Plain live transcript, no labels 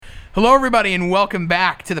Hello, everybody, and welcome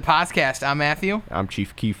back to the podcast. I'm Matthew. I'm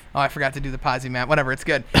Chief Keef. Oh, I forgot to do the posse, Matt. Whatever, it's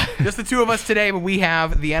good. Just the two of us today, but we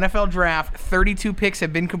have the NFL Draft. 32 picks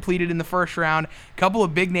have been completed in the first round. A couple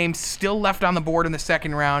of big names still left on the board in the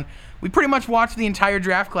second round. We pretty much watched the entire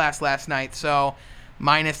draft class last night, so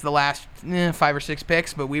minus the last 5 or 6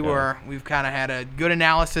 picks, but we've kind of had a good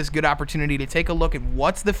analysis, good opportunity to take a look at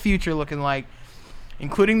what's the future looking like,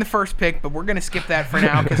 including the first pick, but we're going to skip that for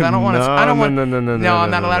now because I don't want to. No, I'm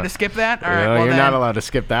not allowed to skip that? All right, no, well, you're not allowed to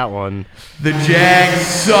skip that one. The Jags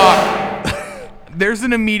suck. There's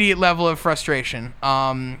an immediate level of frustration.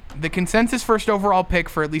 The consensus first overall pick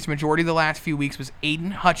for at least majority of the last few weeks was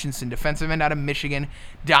Aiden Hutchinson, defensive end out of Michigan.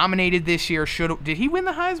 Dominated this year. Did he win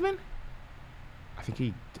the Heisman? I think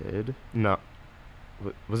he did. No.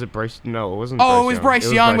 Was it Bryce? No, it wasn't. Oh, it was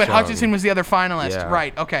Bryce Young, but Hutchinson was the other finalist. Yeah.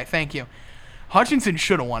 Right. Okay, thank you. Hutchinson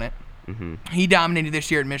should have won it. Mm-hmm. He dominated this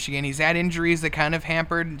year at Michigan. He's had injuries that kind of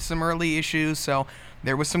hampered some early issues, so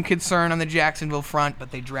there was some concern on the Jacksonville front,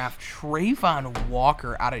 but they draft Trayvon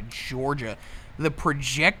Walker out of Georgia, the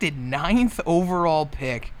projected 9th overall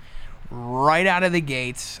pick right out of the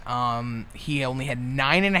gates. He only had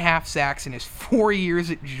 9.5 sacks in his 4 years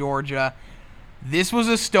at Georgia. This was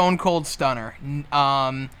a stone-cold stunner.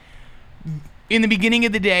 In the beginning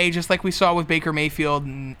of the day, just like we saw with Baker Mayfield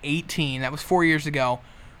in 2018, that was 4 years ago,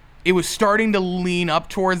 it was starting to lean up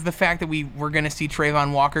towards the fact that we were going to see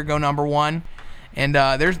Trayvon Walker go number one. And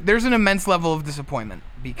there's an immense level of disappointment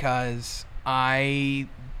because it's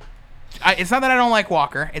not that I don't like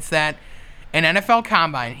Walker. It's that an NFL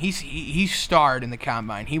Combine, he starred in the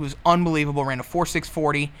Combine. He was unbelievable, ran a 4.6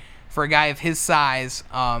 40 for a guy of his size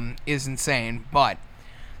is insane. But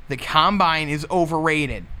the Combine is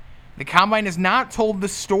overrated. The Combine has not told the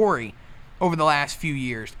story over the last few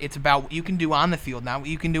years. It's about what you can do on the field, not what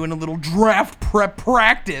you can do in a little draft prep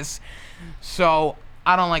practice. So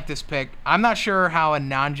I don't like this pick. I'm not sure how a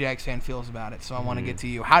non-Jags fan feels about it, so I want to get to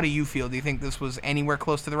you. How do you feel? Do you think this was anywhere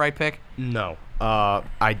close to the right pick? No.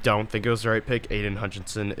 I don't think it was the right pick. Aiden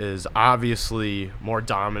Hutchinson is obviously more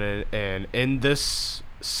dominant, and in this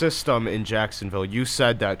system in Jacksonville, you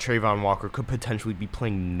said that Trayvon Walker could potentially be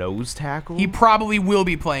playing nose tackle. He probably will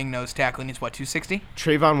be playing nose tackle, and he's what, 260?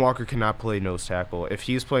 Trayvon Walker cannot play nose tackle. If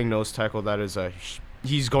he's playing nose tackle,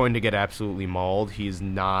 he's going to get absolutely mauled. He's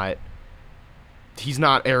not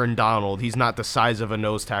Aaron Donald. He's not the size of a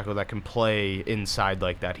nose tackle that can play inside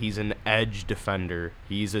like that. He's an edge defender.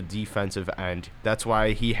 He's a defensive end. That's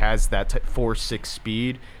why he has that 4.6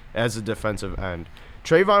 speed as a defensive end.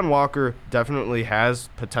 Trayvon Walker definitely has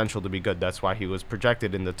potential to be good. That's why he was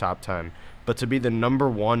projected in the top 10. But to be the number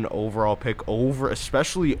 1 overall pick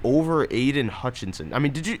especially over Aiden Hutchinson. I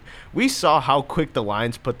mean, we saw how quick the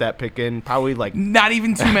Lions put that pick in. Probably like not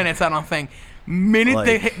even 2 minutes, I don't think.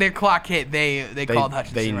 Their clock hit, they called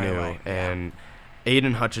Hutchinson. They knew. Right away. And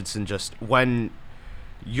Aiden Hutchinson, just when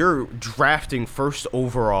you're drafting first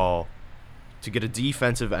overall to get a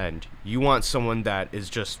defensive end, you want someone that is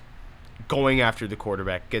just going after the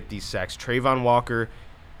quarterback, get these sacks. Trayvon Walker,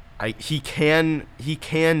 he can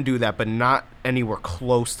do that, but not anywhere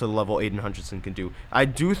close to the level Aiden Hutchinson can do. I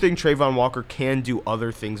do think Trayvon Walker can do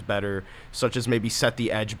other things better, such as maybe set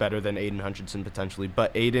the edge better than Aiden Hutchinson potentially,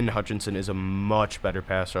 but Aiden Hutchinson is a much better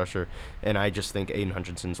pass rusher, and I just think Aiden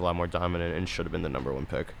Hutchinson's a lot more dominant and should have been the number 1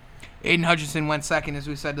 pick. Aiden Hutchinson went second, as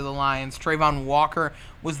we said, to the Lions. Trayvon Walker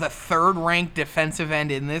was the 3rd-ranked defensive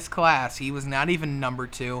end in this class. He was not even number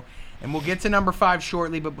 2. And we'll get to number 5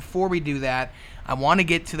 shortly, but before we do that, I want to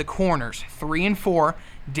get to the corners. 3 and 4,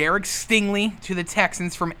 Derek Stingley to the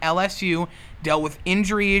Texans from LSU, dealt with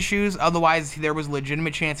injury issues. Otherwise, there was a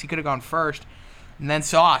legitimate chance he could have gone first. And then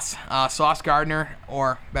Sauce Gardner,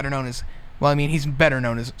 or better known as, he's better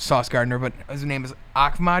known as Sauce Gardner, but his name is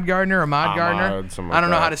Ahmad Gardner. I don't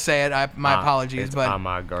know how to say it. My apologies. It's but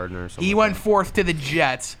Ahmad Gardner. He went 4th to the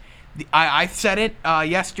Jets. I said it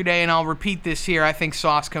yesterday, and I'll repeat this here. I think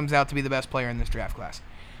Sauce comes out to be the best player in this draft class.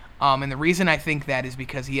 And the reason I think that is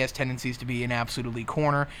because he has tendencies to be an absolute elite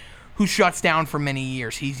corner who shuts down for many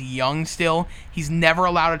years. He's young still. He's never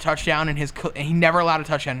allowed a touchdown in his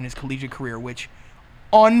collegiate career, which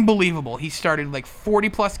unbelievable. He started like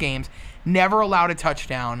 40-plus games, never allowed a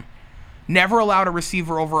touchdown, never allowed a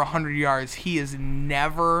receiver over 100 yards. He is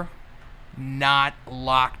never not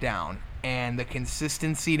locked down. And the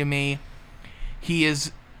consistency to me, he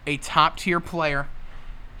is a top-tier player.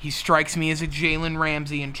 He strikes me as a Jalen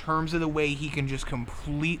Ramsey in terms of the way he can just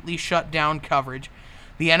completely shut down coverage.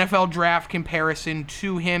 The NFL draft comparison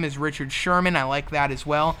to him is Richard Sherman. I like that as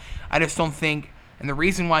well. I just don't think, and the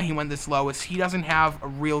reason why he went this low is he doesn't have a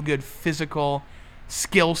real good physical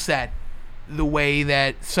skill set the way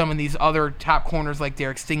that some of these other top corners like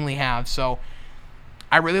Derek Stingley have. So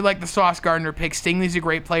I really like the Sauce Gardner pick. Stingley's a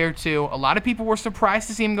great player too. A lot of people were surprised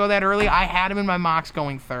to see him go that early. I had him in my mocks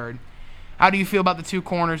going third. How do you feel about the two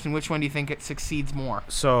corners, and which one do you think it succeeds more?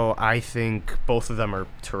 So I think both of them are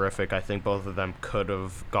terrific. I think both of them could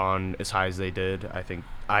have gone as high as they did.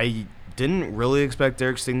 I didn't really expect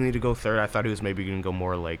Derek Stingley to go third. I thought he was maybe going to go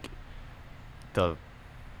more like the,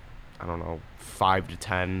 5 to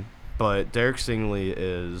 10. But Derek Stingley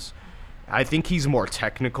is, I think he's more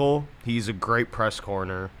technical. He's a great press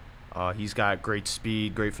corner. He's got great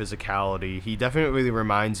speed, great physicality. He definitely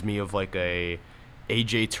reminds me of like a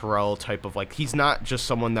AJ Terrell type of, like, he's not just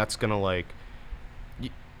someone that's going to, like,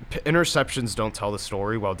 interceptions don't tell the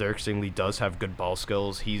story. While Derek Stingley does have good ball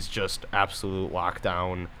skills, he's just absolute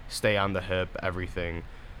lockdown, stay on the hip, everything.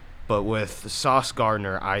 But with Sauce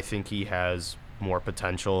Gardner, I think he has more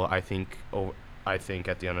potential. I think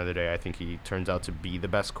at the end of the day, I think he turns out to be the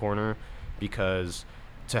best corner, because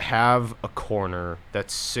to have a corner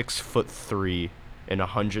that's 6'3" and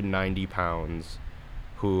 190 pounds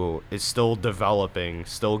who is still developing,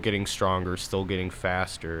 still getting stronger, still getting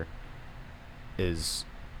faster,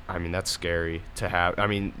 that's scary to have.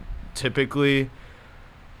 Typically,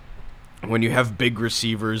 when you have big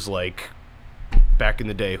receivers like back in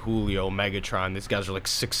the day, Julio, Megatron, these guys are like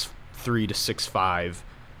 6'3" to 6'5",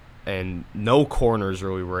 and no corners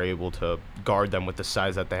really were able to guard them with the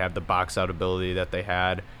size that they have, the box-out ability that they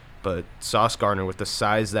had. But Sauce Gardner, with the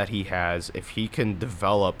size that he has, if he can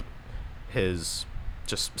develop his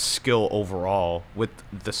just skill overall with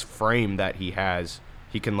this frame that he has,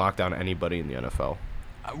 he can lock down anybody in the NFL.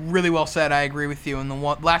 Really well said. I agree with you. And the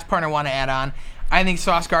last part I want to add on, I think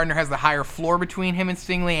Sauce Gardner has the higher floor between him and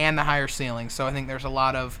Stingley and the higher ceiling. So I think there's a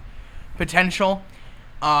lot of potential.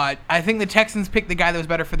 I think the Texans picked the guy that was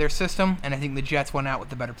better for their system, and I think the Jets went out with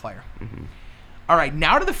the better player. Mm-hmm. All right,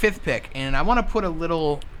 now to the fifth pick, and I want to put a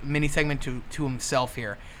little mini segment to himself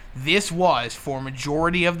here. This was, for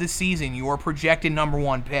majority of the season, your projected number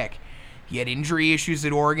one pick. He had injury issues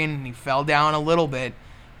at Oregon, and he fell down a little bit.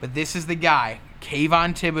 But this is the guy,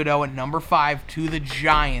 Kayvon Thibodeaux at number 5 to the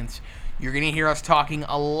Giants. You're going to hear us talking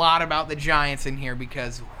a lot about the Giants in here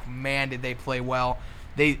because, man, did they play well.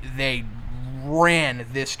 They ran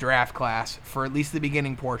this draft class for at least the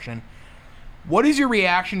beginning portion. What is your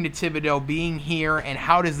reaction to Thibodeaux being here, and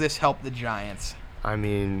how does this help the Giants?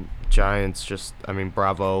 Giants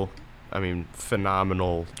bravo.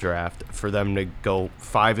 Phenomenal draft for them to go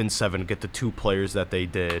 5-7, get the 2 players that they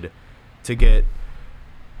did, to get.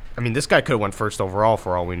 This guy could have went first overall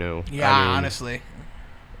for all we knew. Yeah, honestly.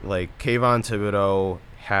 Like, Kayvon Thibodeaux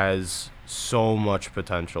has so much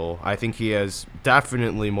potential. I think he has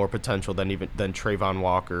definitely more potential than Trayvon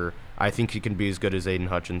Walker. I think he can be as good as Aiden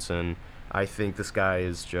Hutchinson. I think this guy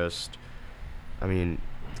is just,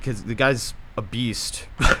 because the guy's a beast.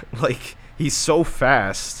 Like, he's so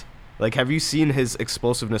fast. Like, have you seen his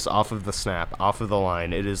explosiveness off of the snap, off of the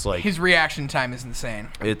line? It is like, his reaction time is insane.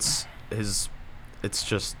 It's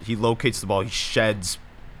just, he locates the ball. He sheds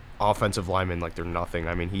offensive linemen like they're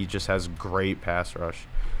nothing. He just has great pass rush.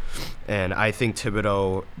 And I think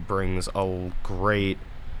Thibodeaux brings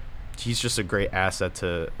he's just a great asset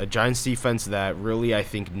to a Giants defense that really, I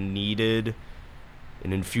think, needed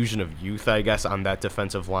an infusion of youth, I guess, on that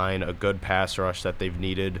defensive line, a good pass rush that they've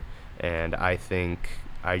needed. And I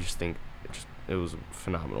just think it was a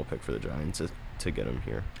phenomenal pick for the Giants to get him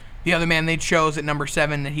here. The other man they chose at number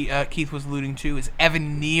 7 that Keith was alluding to is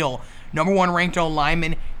Evan Neal, number 1 ranked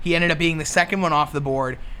O-lineman. He ended up being the second one off the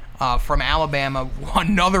board from Alabama.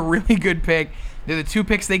 Another really good pick. They're the 2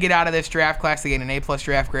 picks they get out of this draft class. They get an A+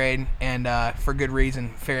 draft grade, and for good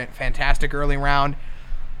reason. Fantastic early round.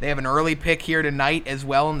 They have an early pick here tonight as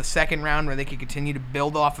well in the second round where they can continue to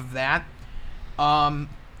build off of that.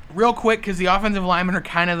 Real quick, because the offensive linemen are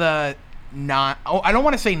kind of the I don't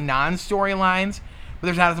want to say non-storylines, but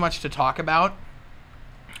there's not as much to talk about.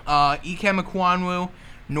 Ikem Ekwonu,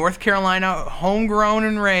 North Carolina, homegrown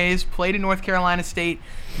and raised, played at North Carolina State,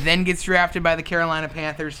 then gets drafted by the Carolina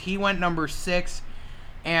Panthers. He went number 6.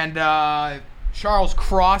 And Charles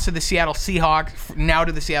Cross of the Seattle Seahawks, now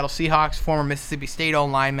to the Seattle Seahawks, former Mississippi State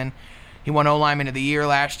O-lineman. He won O-lineman of the year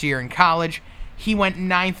last year in college. He went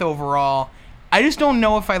 9th overall. I just don't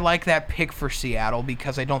know if I like that pick for Seattle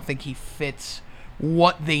because I don't think he fits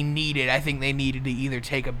what they needed. I think they needed to either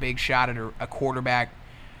take a big shot at a quarterback.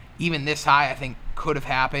 Even this high, I think, could have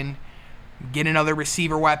happened. Get another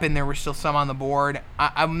receiver weapon. There were still some on the board.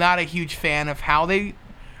 I'm not a huge fan of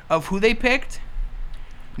who they picked.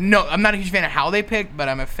 No, I'm not a huge fan of how they picked, but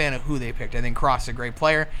I'm a fan of who they picked. I think Cross is a great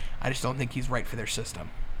player. I just don't think he's right for their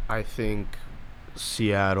system. I think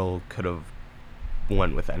Seattle could have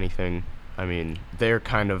went with anything. I mean, they're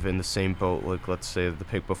kind of in the same boat, like, let's say, the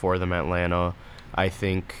pick before them, Atlanta. I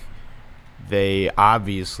think they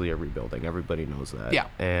obviously are rebuilding. Everybody knows that. Yeah.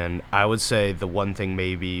 And I would say the one thing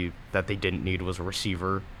maybe that they didn't need was a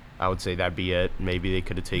receiver. I would say that'd be it. Maybe they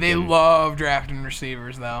could have taken... They love drafting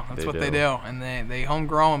receivers, though. That's what they do. And they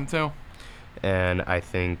home-grow them, too. And I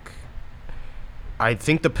think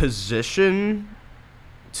the position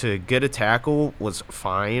to get a tackle was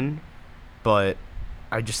fine, but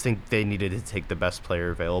I just think they needed to take the best player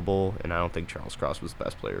available, and I don't think Charles Cross was the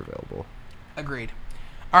best player available. Agreed.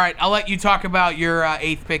 All right, I'll let you talk about your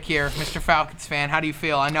 8th pick here. Mr. Falcons fan, how do you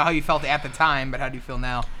feel? I know how you felt at the time, but how do you feel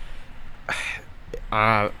now?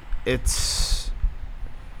 It's...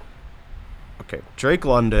 Okay, Drake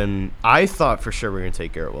London, I thought for sure we were going to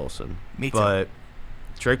take Garrett Wilson. Me too. But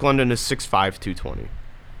Drake London is 6'5", 220.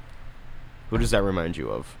 Who does that remind you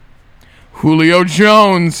of? Julio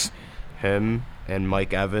Jones. Him and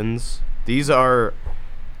Mike Evans. He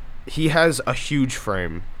has a huge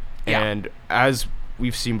frame. Yeah. And as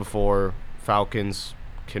we've seen before, Falcons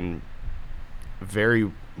can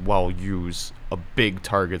very well use a big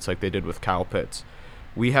targets like they did with Kyle Pitts.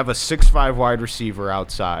 We have a 6'5" wide receiver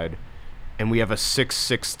outside, and we have a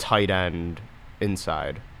 6'6" tight end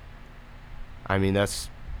inside. I mean,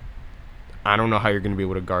 I don't know how you're going to be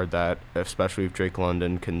able to guard that, especially if Drake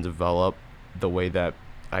London can develop the way that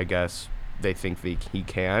I guess they think he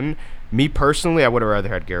can. Me personally, I would have rather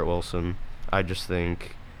had Garrett Wilson. I just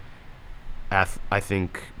think I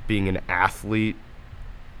think being an athlete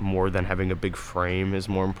more than having a big frame is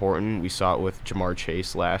more important. We saw it with Jamar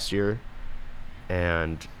Chase last year.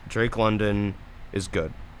 And Drake London is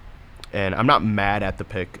good. And I'm not mad at the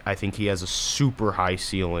pick. I think he has a super high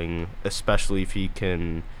ceiling, especially if he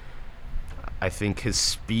can... I think his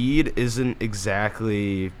speed isn't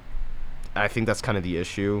exactly... I think that's kind of the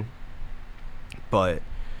issue. But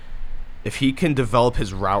if he can develop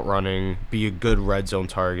his route running, be a good red zone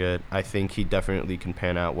target, I think he definitely can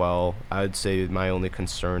pan out well. I would say my only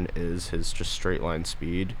concern is his just straight line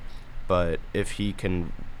speed. But if he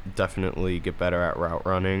can definitely get better at route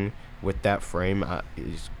running with that frame,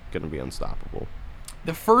 he's going to be unstoppable.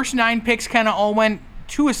 The first 9 picks kind of all went,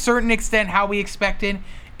 to a certain extent, how we expected.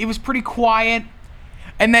 It was pretty quiet,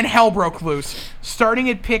 and then hell broke loose. Starting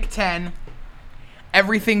at pick 10,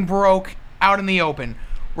 everything broke out in the open.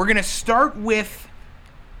 We're going to start with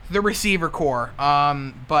the receiver core,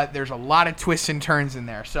 but there's a lot of twists and turns in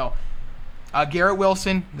there. So, Garrett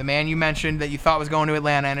Wilson, the man you mentioned that you thought was going to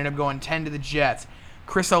Atlanta, ended up going 10 to the Jets.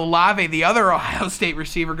 Chris Olave, the other Ohio State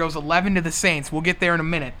receiver, goes 11 to the Saints. We'll get there in a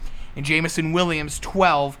minute. And Jameson Williams,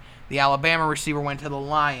 12. The Alabama receiver went to the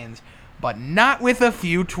Lions, but not with a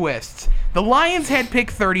few twists. The Lions had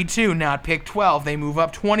pick 32, not pick 12. They move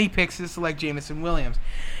up 20 picks to select Jameson Williams.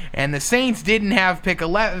 And the Saints didn't have pick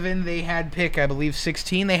 11. They had pick, I believe,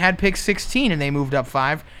 16. They had pick 16, and they moved up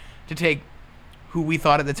 5 to take who we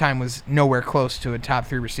thought at the time was nowhere close to a top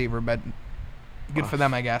 3 receiver, but good for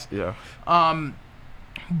them, I guess. Yeah.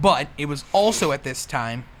 But it was also at this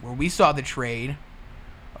time where we saw the trade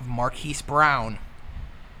of Marquise Brown.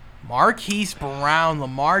 Marquise Brown,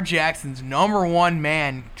 Lamar Jackson's number 1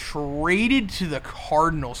 man, traded to the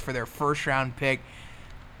Cardinals for their first-round pick.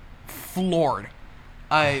 Floored.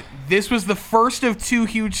 This was the first of 2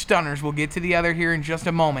 huge stunners. We'll get to the other here in just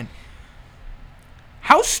a moment.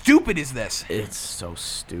 How stupid is this? It's so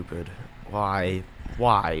stupid. Why?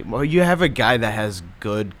 Well, you have a guy that has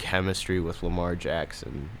good chemistry with Lamar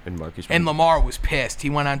Jackson and Marquise Brown. And Lamar was pissed. He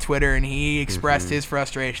went on Twitter and he expressed his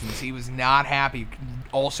frustrations. He was not happy.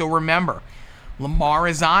 Also remember, Lamar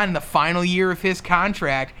is on the final year of his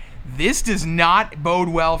contract. This does not bode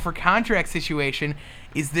well for contract situation.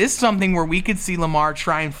 Is this something where we could see Lamar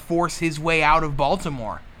try and force his way out of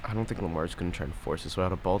Baltimore? I don't think Lamar's going to try and force his way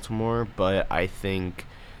out of Baltimore, but I think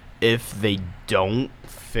if they don't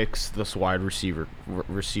fix this wide receiver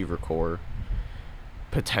core,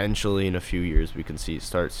 potentially in a few years we can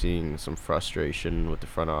start seeing some frustration with the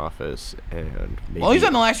front office. And maybe, well, he's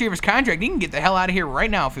on the last year of his contract. He can get the hell out of here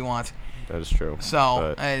right now if he wants. That is true.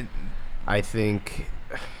 So I think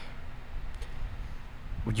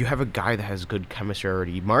you have a guy that has good chemistry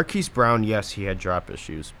already. Marquise Brown, yes, he had drop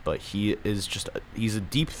issues, but he is he's a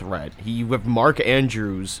deep threat. You have Mark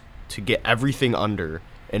Andrews to get everything under,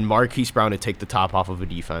 and Marquise Brown to take the top off of a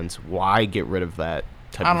defense. Why get rid of that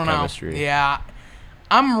type of chemistry? Yeah,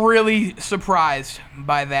 I'm really surprised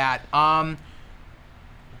by that.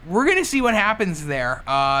 We're going to see what happens there.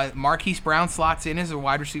 Marquise Brown slots in as a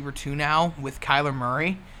wide receiver 2 now with Kyler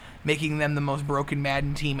Murray, making them the most broken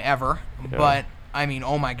Madden team ever. Yeah. But, I mean,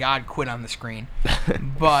 oh my God, quit on the screen.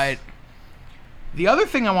 But The other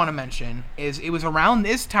thing I want to mention is it was around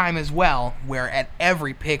this time as well where at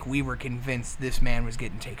every pick we were convinced this man was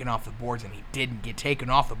getting taken off the boards, and he didn't get taken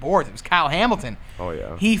off the boards. It was Kyle Hamilton. Oh,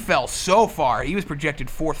 yeah. He fell so far. He was projected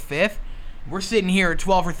 4th, 5th. We're sitting here at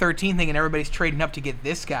 12 or 13 thinking everybody's trading up to get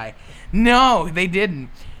this guy. No, they didn't.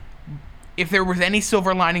 If there was any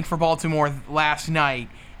silver lining for Baltimore last night,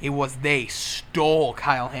 it was they stole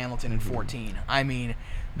Kyle Hamilton in 14. I mean,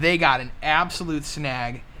 they got an absolute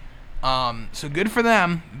snag. So good for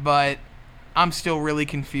them, but I'm still really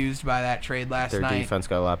confused by that trade last night. Their defense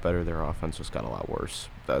got a lot better. Their offense just got a lot worse.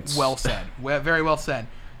 That's well said. Very well said.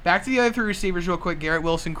 Back to the other 3 receivers real quick. Garrett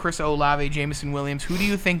Wilson, Chris Olave, Jameson Williams. Who do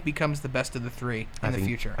you think becomes the best of the 3 in the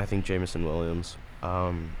future? I think Jameson Williams.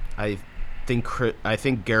 I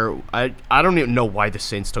think Garrett. I don't even know why the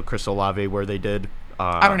Saints took Chris Olave where they did.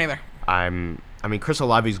 I don't either. I mean, Chris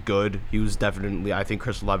Olave's good. He was definitely. I think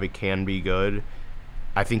Chris Olave can be good.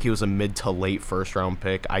 I think he was a mid to late first round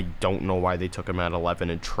pick. I don't know why they took him at 11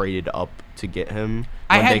 and traded up to get him.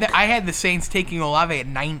 I had the Saints taking Olave at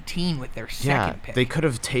 19 with their second pick. They could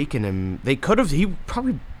have taken him. He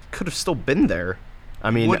probably could have still been there.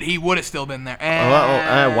 I mean, he would have still been there.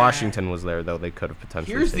 Washington was there though. They could have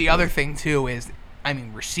potentially. Here's the other thing too: is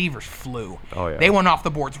receivers flew. Oh yeah. They went off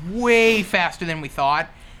the boards way faster than we thought,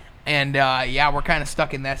 and we're kind of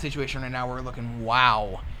stuck in that situation right now. We're looking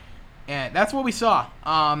wow. And that's what we saw.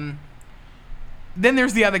 Then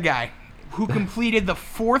there's the other guy who completed the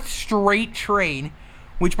 4th straight trade,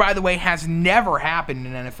 which, by the way, has never happened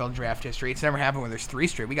in NFL draft history. It's never happened where there's 3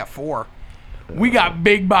 straight. We got 4. We got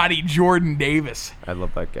big body Jordan Davis. I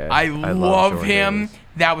love that guy. I love him. Davis.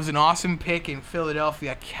 That was an awesome pick in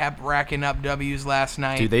Philadelphia. Kept racking up W's last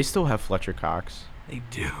night. Do they still have Fletcher Cox? They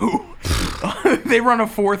do. They run a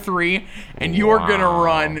 4-3, and you're going to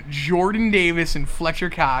run Jordan Davis and Fletcher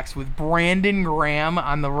Cox with Brandon Graham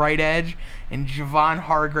on the right edge and Javon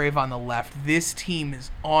Hargrave on the left. This team is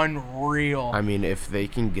unreal. I mean, if they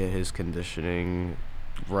can get his conditioning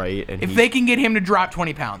right. And if they can get him to drop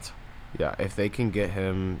 20 pounds. Yeah, if they can get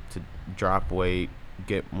him to drop weight,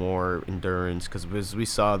 get more endurance, because as we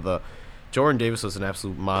saw Jordan Davis was an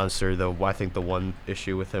absolute monster, though. I think the one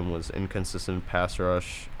issue with him was inconsistent pass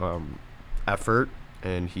rush effort,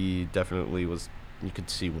 and he definitely was. You could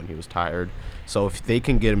see when he was tired. So if they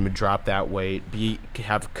can get him to drop that weight,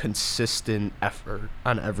 have consistent effort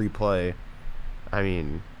on every play, I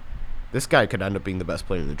mean, this guy could end up being the best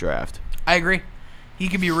player in the draft. I agree. He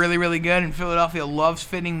could be really, really good, and Philadelphia loves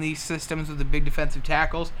fitting these systems with the big defensive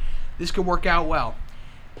tackles. This could work out well.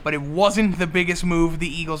 But it wasn't the biggest move the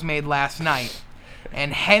Eagles made last night.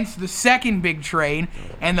 And hence the second big trade,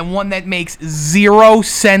 and the one that makes 0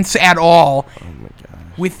 sense at all. Oh, my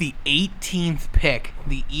gosh. With the 18th pick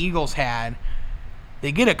the Eagles had,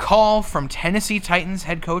 they get a call from Tennessee Titans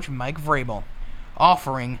head coach Mike Vrabel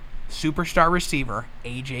offering superstar receiver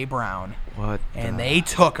A.J. Brown. And they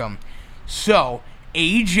took him. So,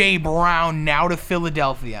 A.J. Brown now to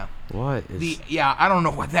Philadelphia. What is... I don't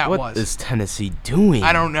know what that was. What is Tennessee doing?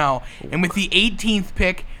 I don't know. And with the 18th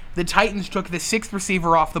pick, the Titans took the 6th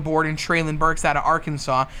receiver off the board in Treylon Burks out of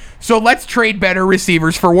Arkansas. So let's trade better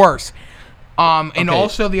receivers for worse. And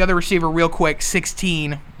also the other receiver, real quick,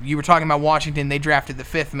 16. You were talking about Washington. They drafted the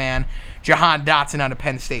 5th man, Jahan Dotson out of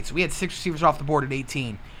Penn State. So we had 6 receivers off the board at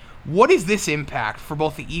 18. What is this impact for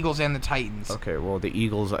both the Eagles and the Titans? Okay, well, the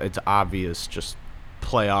Eagles, it's obvious, just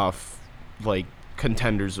playoff,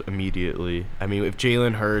 contenders immediately. I mean, if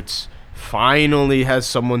Jalen Hurts finally has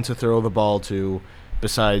someone to throw the ball to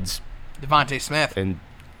besides Devontae Smith and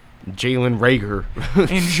Jalen Reagor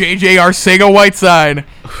and J.J. Arcega-Whiteside,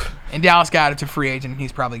 and Dallas got it to free agent.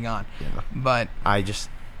 He's probably gone. Yeah. But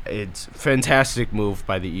it's fantastic move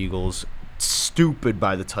by the Eagles. Stupid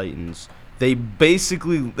by the Titans. They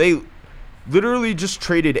literally just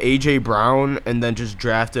traded A.J. Brown and then just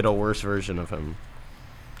drafted a worse version of him.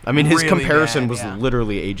 I mean, his really comparison bad, was yeah.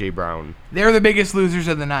 literally A.J. Brown. They're the biggest losers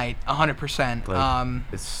of the night, 100%.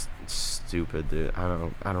 It's stupid, dude. I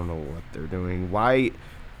don't know what they're doing. Why?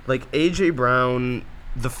 A.J. Brown,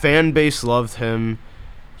 the fan base loved him.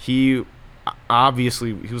 He was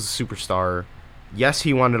a superstar. Yes,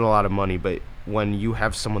 he wanted a lot of money, but when you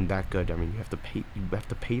have someone that good, I mean, you have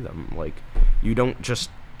to pay them. You don't just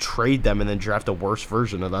trade them and then draft a worse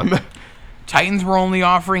version of them. Titans were only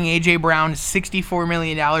offering A.J. Brown $64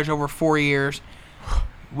 million over 4 years,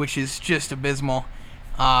 which is just abysmal.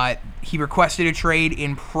 He requested a trade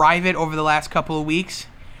in private over the last couple of weeks.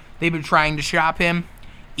 They've been trying to shop him.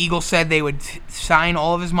 Eagles said they would sign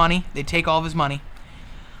all of his money. They'd take all of his money.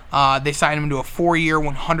 They signed him to a 4-year,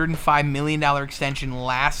 $105 million extension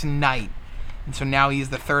last night. And so now he's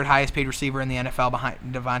the 3rd highest paid receiver in the NFL behind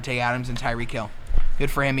Devontae Adams and Tyreek Hill. Good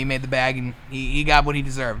for him. He made the bag, and he got what he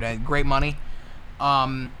deserved. Great money.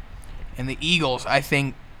 And the Eagles, I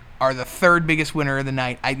think, are the third biggest winner of the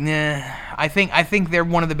night. I think they're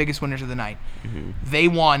one of the biggest winners of the night. Mm-hmm. They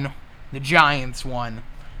won. The Giants won.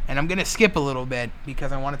 And I'm going to skip a little bit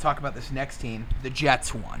because I want to talk about this next team. The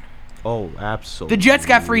Jets won. Oh, absolutely. The Jets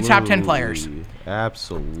got 3 top 10 players.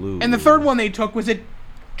 Absolutely. And the third one they took was at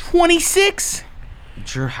 26.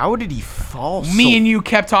 How did he fall Me and you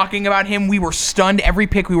kept talking about him. We were stunned. Every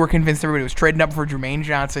pick we were convinced everybody was trading up for Jermaine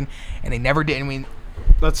Johnson, and they never did. I mean,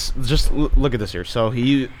 let's just look at this here. So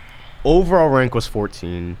he overall rank was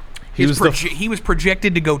 14. He was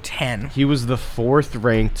projected to go 10. He was the 4th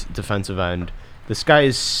ranked defensive end. This guy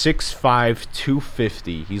is 6'5",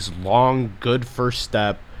 250. He's long, good first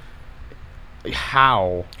step.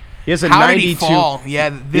 How? He has a 92. Did he fall?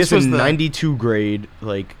 Yeah, this was 92 grade.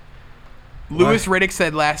 Like Louis Riddick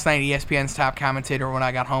said last night, ESPN's top commentator, when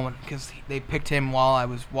I got home, because they picked him while I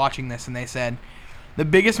was watching this, and they said the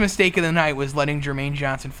biggest mistake of the night was letting Jermaine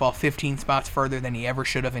Johnson fall 15 spots further than he ever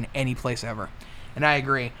should have in any place ever. And I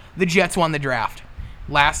agree. The Jets won the draft.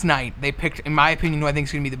 Last night, they picked, in my opinion, who I think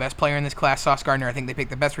is going to be the best player in this class, Sauce Gardner. I think they picked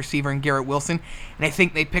the best receiver in Garrett Wilson, and I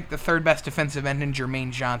think they picked the 3rd best defensive end in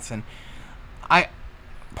Jermaine Johnson.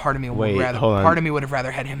 Part of me would have rather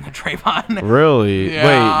had him than Trayvon. Really?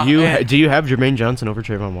 Yeah. Wait, do you have Jermaine Johnson over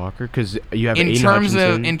Trayvon Walker? Because you have in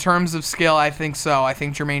terms of skill, I think so. I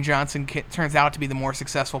think Jermaine Johnson turns out to be the more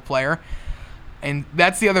successful player, and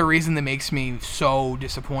that's the other reason that makes me so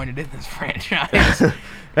disappointed in this franchise.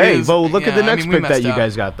 Look at the next pick that you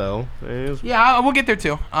guys got, though. Yeah, we'll get there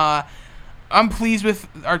too. I'm pleased with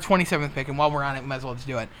our 27th pick, and while we're on it, we might as well just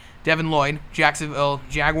do it. Devin Lloyd, Jacksonville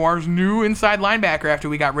Jaguars' new inside linebacker after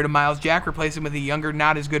we got rid of Miles Jack, replaced him with a younger,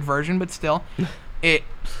 not as good version, but still, it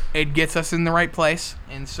gets us in the right place.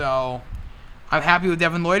 And so I'm happy with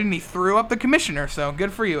Devin Lloyd, and he threw up the commissioner, so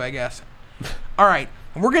good for you, I guess. All right,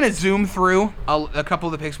 we're going to zoom through a couple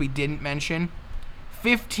of the picks we didn't mention.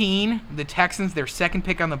 15, the Texans, their 2nd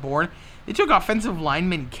pick on the board. They took offensive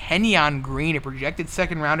lineman Kenyon Green, a projected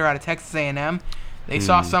 2nd rounder out of Texas A&M. They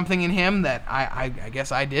saw something in him that I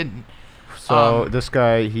guess I didn't. So this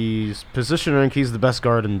guy, he's position rank. He's the best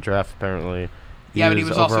guard in the draft, apparently. But he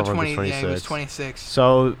was also 20. Yeah, he was 26.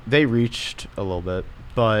 So they reached a little bit,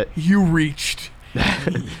 but you reached.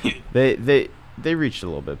 they reached a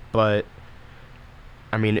little bit, but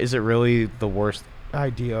I mean, is it really the worst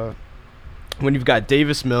idea when you've got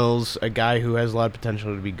Davis Mills, a guy who has a lot of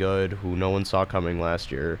potential to be good, who no one saw coming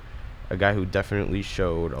last year? A guy who definitely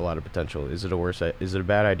showed a lot of potential. Is it a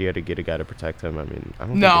bad idea to get a guy to protect him? I mean, I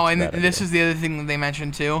don't No, think it's a and bad this idea. is the other thing that they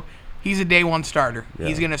mentioned too. He's a day 1 starter. Yeah.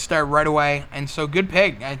 He's going to start right away, and so good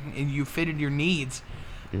pick. You fitted your needs.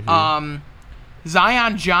 Mm-hmm.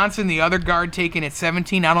 Zion Johnson, the other guard, taken at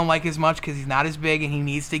 17. I don't like as much because he's not as big, and he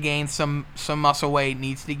needs to gain some muscle weight,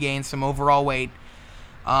 needs to gain some overall weight.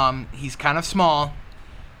 He's kind of small,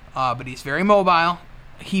 but he's very mobile.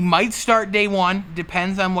 He might start day 1.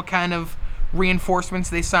 Depends on what kind of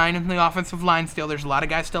reinforcements they sign in the offensive line still. There's a lot of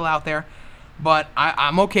guys still out there. But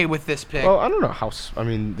I'm okay with this pick. Well, I don't know how. I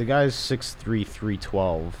mean, the guy's 6'3",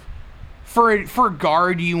 312. For a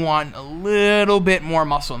guard, you want a little bit more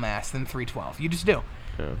muscle mass than 312. You just do.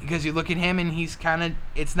 Yeah. Because you look at him and he's kind of,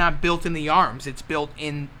 it's not built in the arms. It's built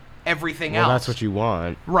in everything else. Well, that's what you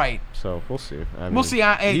want. Right. So we'll see. We'll see.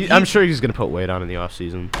 I'm sure he's going to put weight on in the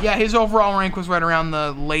offseason. Yeah, his overall rank was right around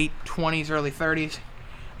the late 20s, early 30s.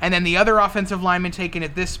 And then the other offensive lineman taken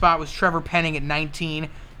at this spot was Trevor Penning at 19.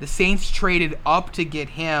 The Saints traded up to get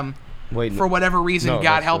him. For whatever reason,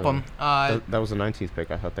 God help him. That was the 19th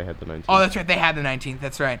pick. I thought they had the 19th. Oh, that's right. They had the 19th.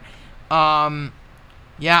 That's right.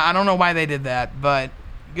 Yeah, I don't know why they did that, but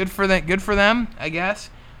good for them, I guess.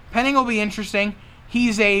 Penning will be interesting.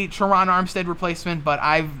 He's a Teron Armstead replacement, but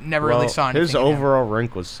I've never really saw anything. His overall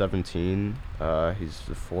rank was 17. He's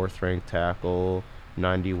the 4th ranked tackle,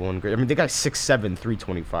 91 grade. I mean, the guy's 6'7",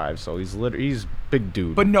 325, so he's big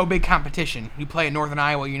dude. But no big competition. You play at Northern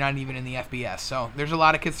Iowa, you're not even in the FBS. So there's a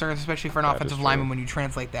lot of concerns, especially for an offensive lineman when you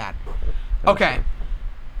translate that. Okay,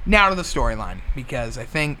 now to the storyline, because I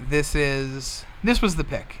think this was the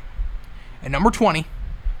pick. At number 20,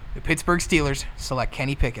 the Pittsburgh Steelers select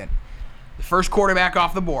Kenny Pickett, the first quarterback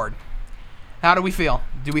off the board. How do we feel?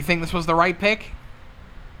 Do we think this was the right pick?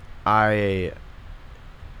 I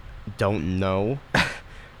don't know.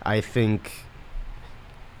 I think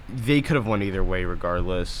they could have went either way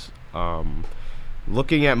regardless.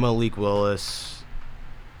 Looking at Malik Willis,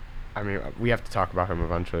 I mean, we have to talk about him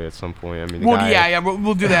eventually at some point. I mean,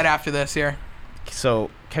 we'll do that after this here. So,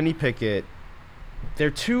 Kenny Pickett, they're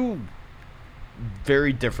two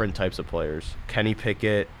very different types of players. Kenny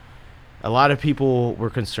Pickett A lot of people were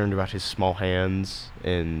concerned about his small hands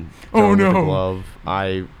and Oh, throwing with no. the glove.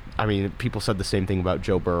 I mean, people said the same thing about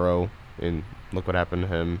Joe Burrow, and look what happened to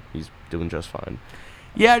him. He's doing just fine.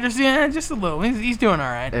 Yeah, just a little. He's doing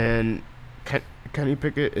all right. And Kenny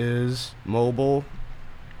Pickett is mobile.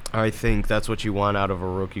 I think that's what you want out of a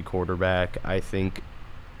rookie quarterback. I think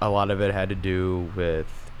a lot of it had to do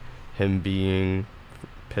with him being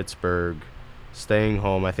Pittsburgh, staying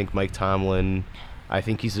home. I think Mike Tomlin, I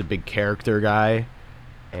think he's a big character guy,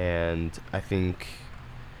 and I think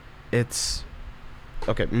it's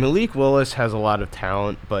okay. Malik Willis has a lot of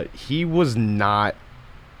talent, but he was not.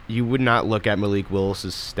 You would not look at Malik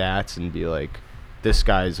Willis's stats and be like, this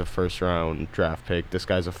guy's a first-round draft pick. This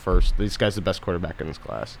guy's the best quarterback in his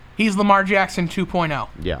class. He's Lamar Jackson 2.0.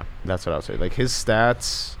 Yeah, that's what I would say. Like, his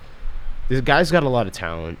stats, this guy's got a lot of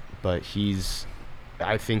talent, but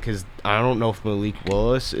I don't know if Malik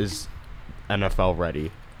Willis is NFL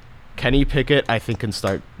ready. Kenny Pickett, I think, can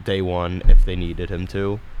start day one if they needed him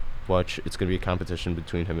to, which it's going to be a competition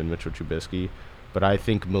between him and Mitchell Trubisky. But I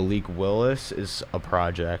think Malik Willis is a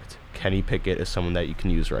project. Kenny Pickett is someone that you can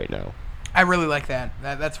use right now. I really like that.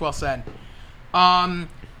 That's well said. All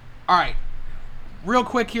right. Real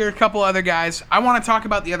quick here, a couple other guys. I want to talk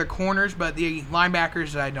about the other corners, but the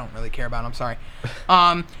linebackers I don't really care about. I'm sorry.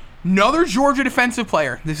 Another Georgia defensive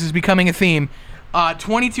player. This is becoming a theme.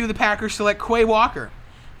 22, the Packers select Quay Walker.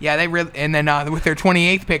 Yeah, and then with their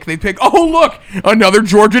 28th pick, they pick, oh, look, another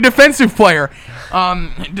Georgia defensive player,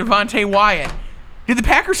 Devontae Wyatt. Did the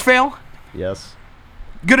Packers fail? Yes.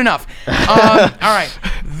 Good enough. All right.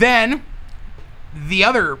 Then the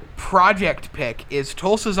other project pick is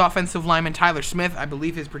Tulsa's offensive lineman Tyler Smith. I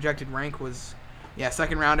believe his projected rank was,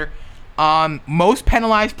 second rounder. Most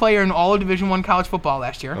penalized player in all of Division I college football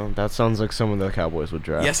last year. Oh, that sounds like someone the Cowboys would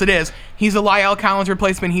draft. Yes, it is. He's a Lyle Collins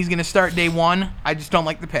replacement. He's going to start day one. I just don't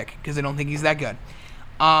like the pick because I don't think he's that good.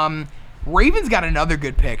 Ravens got another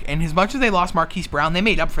good pick, and as much as they lost Marquise Brown, they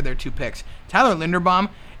made up for their 2 picks. Tyler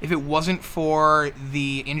Linderbaum, if it wasn't for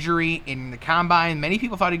the injury in the combine, many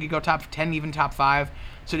people thought he could go top 10, even top 5.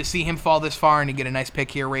 So to see him fall this far and to get a nice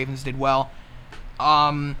pick here, Ravens did well.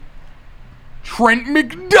 Trent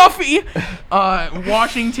McDuffie,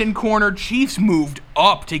 Washington corner. Chiefs moved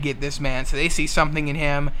up to get this man, so they see something in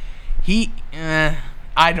him.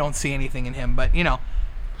 I don't see anything in him, but,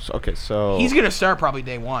 So he's going to start probably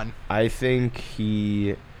day one. I think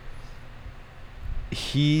he's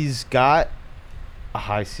got a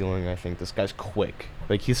high ceiling. I think this guy's quick.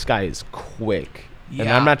 Like, this guy is quick. Yeah.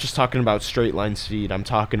 And I'm not just talking about straight line speed. I'm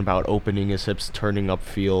talking about opening his hips, turning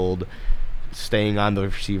upfield, staying on the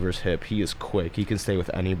receiver's hip. He is quick. He can stay with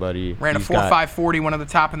anybody. Ran a 4.5 40, one of the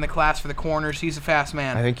top in the class for the corners. He's a fast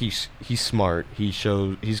man. I think he's smart.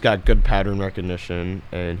 He's got good pattern recognition,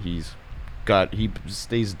 and he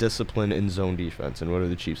stays disciplined in zone defense. And what do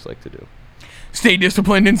the Chiefs like to do? Stay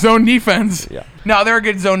disciplined in zone defense. Yeah. No, they're a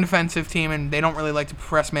good zone defensive team, and they don't really like to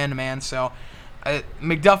press man-to-man. So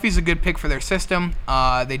McDuffie's a good pick for their system.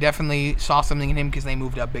 They definitely saw something in him because they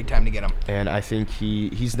moved up big time to get him. And I think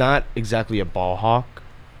he's not exactly a ball hawk,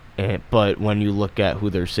 but when you look at who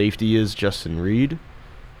their safety is, Justin Reed,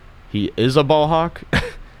 he is a ball hawk.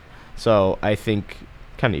 So I think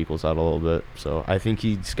kind of equals out a little bit. So I think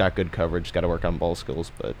he's got good coverage, got to work on ball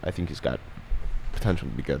skills, but I think he's got potential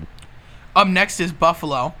to be good. Up next is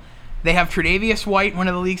Buffalo. They have Tre'Davious White, one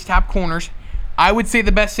of the league's top corners. I would say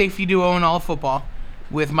the best safety duo in all of football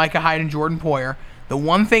with Micah Hyde and Jordan Poyer. The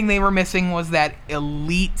one thing they were missing was that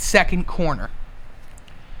elite second corner.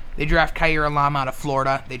 They draft Khair Alam out of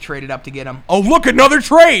Florida. They traded up to get him. Oh, look, another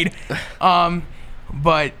trade!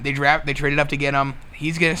 But they traded up to get him.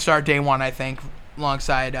 He's going to start day one, I think,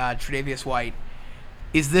 alongside Tre'Davious White.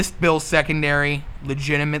 Is this Bills secondary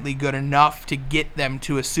legitimately good enough to get them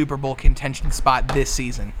to a Super Bowl contention spot this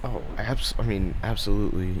season? Oh,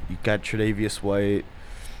 absolutely. You got Tre'Davious White,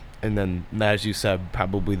 and then, as you said,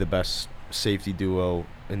 probably the best safety duo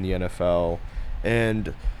in the NFL.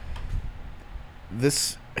 And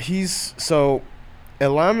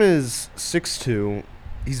Elam is 6'2".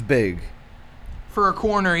 He's big. For a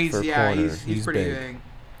corner, he's pretty big.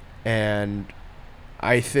 And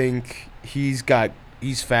I think he's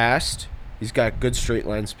fast. He's got good straight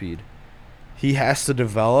line speed. He has to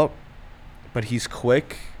develop, but he's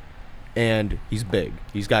quick and he's big.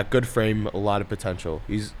 He's got good frame, a lot of potential.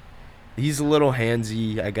 He's a little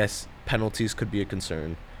handsy. I guess penalties could be a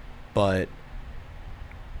concern, but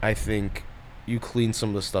I think you clean some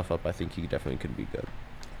of the stuff up. I think he definitely could be good.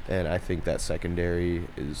 And I think that secondary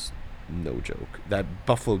is no joke. That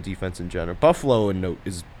Buffalo defense in general,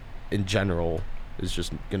 is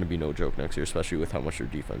just going to be no joke next year, especially with how much their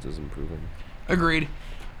defense is improving. Agreed.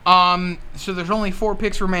 So there's only 4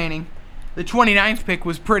 picks remaining. The 29th pick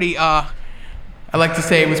was pretty, I like to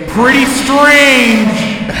say it was pretty strange.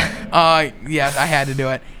 Yes, I had to do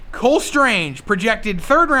it. Cole Strange, projected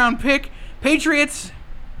 3rd round pick. Patriots,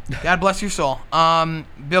 God bless your soul.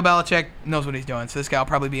 Bill Belichick knows what he's doing, so this guy will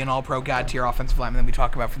probably be an all-pro god-tier offensive lineman that we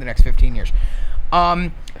talk about for the next 15 years.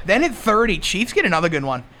 Then at 30, Chiefs get another good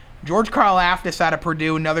one. George Karlaftis out of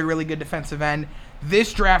Purdue, another really good defensive end.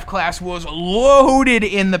 This draft class was loaded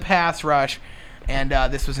in the pass rush, and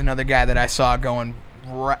this was another guy that I saw going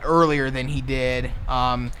earlier than he did.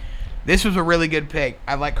 This was a really good pick.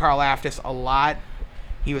 I like Karlaftis a lot.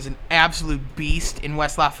 He was an absolute beast in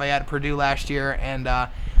West Lafayette, Purdue last year, and I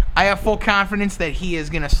have full confidence that he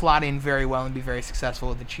is going to slot in very well and be very successful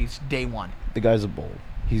with the Chiefs day one. The guy's a bull.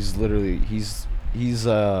 He's literally he's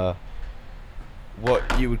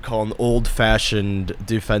what you would call an old-fashioned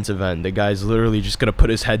defensive end. The guy's literally just gonna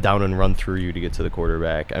put his head down and run through you to get to the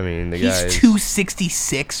quarterback. I mean, he's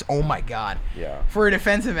 266. Oh my God. Yeah. For a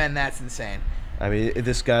defensive end, that's insane. I mean,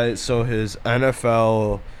 this guy. So his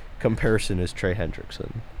NFL comparison is Trey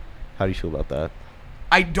Hendrickson. How do you feel about that?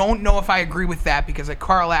 I don't know if I agree with that because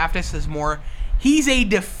Karlaftis is more. He's a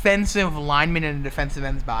defensive lineman in a defensive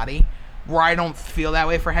end's body, where I don't feel that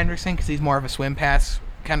way for Hendrickson because he's more of a swim rush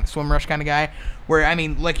kind of guy. Where, I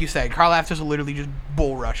mean, like you said, Karlaftis will literally just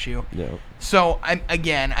bull rush you. Yeah. So, I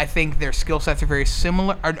think their skill sets are very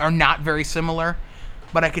similar, are not very similar,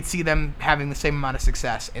 but I could see them having the same amount of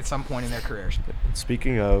success at some point in their careers.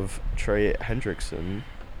 Speaking of Trey Hendrickson,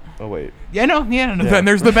 oh wait. Yeah. Then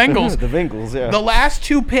there's the Bengals. The Bengals, yeah. The last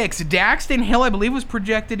 2 picks, Daxton Hill, I believe, was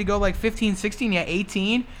projected to go like 15, 16,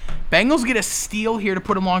 18. Bengals get a steal here to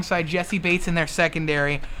put alongside Jesse Bates in their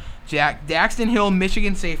secondary. Daxton Hill,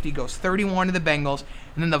 Michigan safety, goes 31 to the Bengals.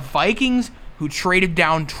 And then the Vikings, who traded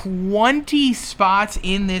down 20 spots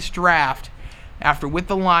in this draft, after with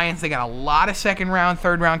the Lions, they got a lot of 2nd round,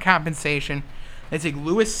 3rd round compensation. They take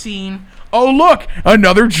Lewis Seen. Oh, look,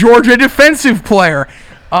 another Georgia defensive player.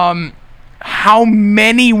 How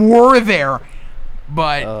many were there?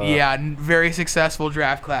 But, very successful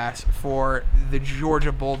draft class for the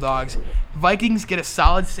Georgia Bulldogs. Vikings get a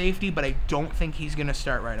solid safety, but I don't think he's going to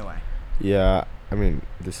start right away. Yeah, I mean,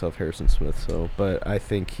 they still have Harrison Smith, but I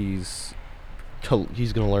think he's going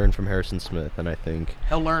to learn from Harrison Smith, and I think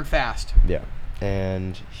he'll learn fast. Yeah,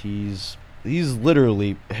 and he's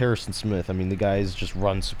literally Harrison Smith. I mean, the guy's just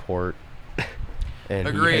run support, and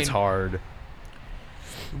Agreed. He hits hard.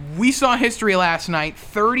 We saw history last night.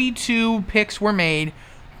 32 picks were made.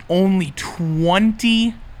 Only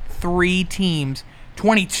 22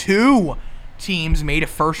 teams made a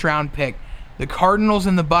first-round pick. The Cardinals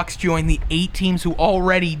and the Bucks joined the 8 teams who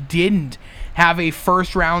already didn't have a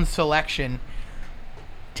first-round selection.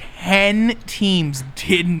 10 teams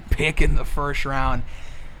didn't pick in the first round.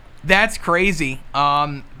 That's crazy.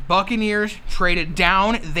 Buccaneers traded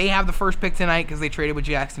down. They have the first pick tonight because they traded with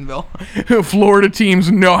Jacksonville. Florida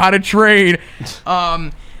teams know how to trade.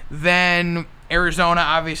 Then Arizona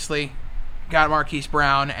obviously got Marquise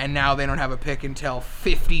Brown, and now they don't have a pick until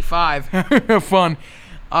 55. Fun.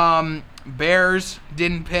 Bears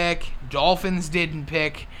didn't pick. Dolphins didn't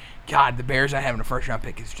pick. God, the Bears not having a first-round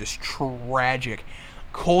pick is just tragic.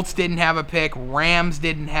 Colts didn't have a pick. Rams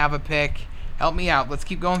didn't have a pick. Help me out. Let's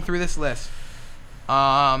keep going through this list.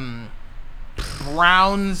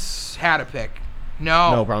 Browns had a pick.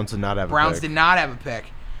 No, Browns did not have a pick. Browns did not have a pick.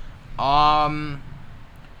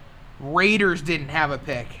 Raiders didn't have a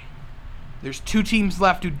pick. There's 2 teams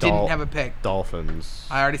left who didn't have a pick. Dolphins.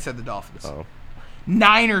 I already said the Dolphins. Oh.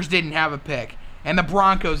 Niners didn't have a pick. And the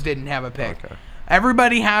Broncos didn't have a pick. Okay.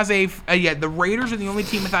 Everybody has the Raiders are the only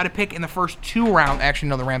team without a pick in the first 2 rounds. Actually,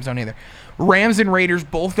 no, the Rams don't either. Rams and Raiders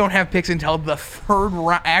both don't have picks until the 3rd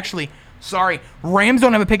round. Actually, Rams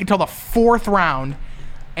don't have a pick until the 4th round.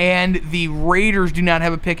 And the Raiders do not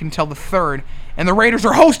have a pick until the 3rd. And the Raiders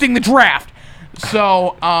are hosting the draft.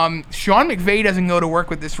 So, Sean McVay doesn't go to work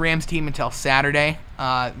with this Rams team until Saturday,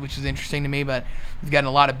 which is interesting to me, but they've gotten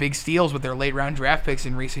a lot of big steals with their late-round draft picks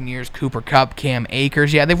in recent years. Cooper Kupp, Cam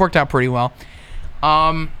Akers. Yeah, they've worked out pretty well.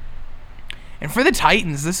 And for the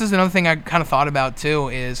Titans, this is another thing I kind of thought about, too,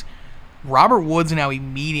 is Robert Woods now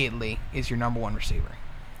immediately is your number 1 receiver.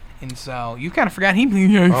 And so you kind of forgot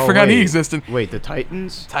he existed. Wait, the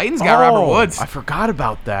Titans? Titans got Robert Woods. I forgot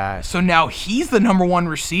about that. So now he's the number 1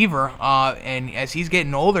 receiver, and as he's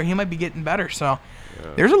getting older, he might be getting better. So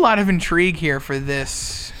there's a lot of intrigue here for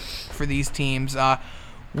these teams.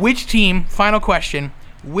 Which team? Final question: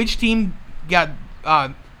 which team got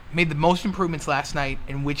made the most improvements last night,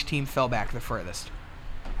 and which team fell back the furthest?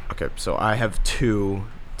 Okay, so I have 2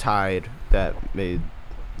 tied that made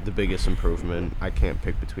the biggest improvement. I can't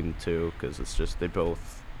pick between the two because it's just they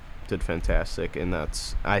both did fantastic, and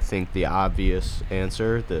that's, I think, the obvious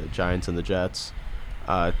answer: the Giants and the Jets.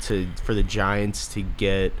 For the Giants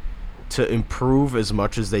to improve as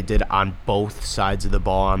much as they did on both sides of the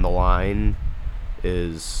ball on the line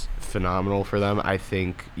is phenomenal for them. I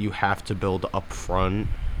think you have to build up front,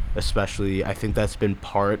 especially. I think that's been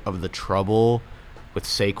part of the trouble with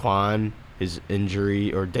Saquon, his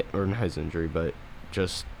injury, or not his injury, but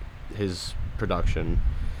just his production.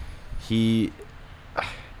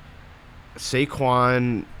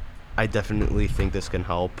 Saquon, I definitely think this can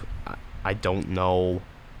help. I don't know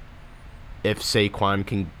if Saquon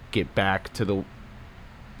can get back to the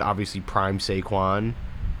obviously prime Saquon,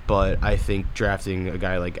 but I think drafting a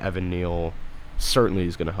guy like Evan Neal certainly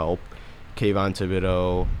is going to help. Kayvon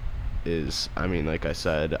Thibodeau is, I mean, like I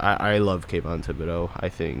said, I love Kayvon Thibodeau. I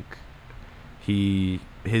think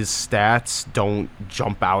his stats don't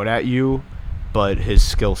jump out at you, but his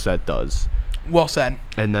skill set does. Well said.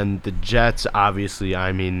 And then the Jets, obviously,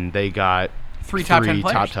 I mean, they got three top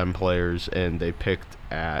 10 players, and they picked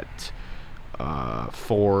at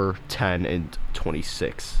 4, 10, and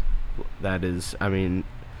 26. That is, I mean,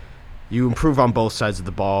 you improve on both sides of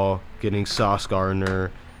the ball, getting Sauce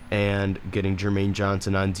Gardner and getting Jermaine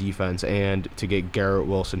Johnson on defense, and to get Garrett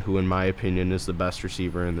Wilson, who in my opinion is the best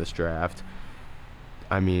receiver in this draft.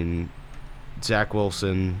 I mean, Zach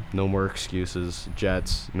Wilson, no more excuses.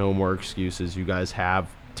 Jets, no more excuses. You guys have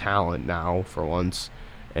talent now for once,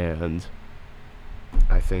 and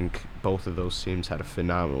I think both of those teams had a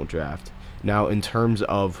phenomenal draft. Now, in terms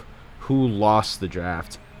of who lost the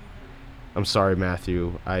draft, I'm sorry,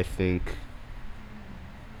 Matthew. I think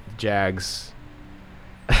Jags.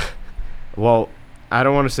 Well, I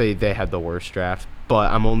don't want to say they had the worst draft,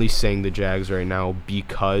 but I'm only saying the Jags right now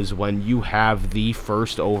because when you have the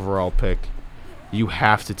first overall pick, you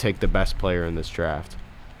have to take the best player in this draft,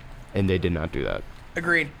 and they did not do that.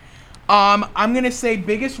 Agreed. I'm going to say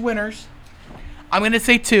biggest winners. I'm going to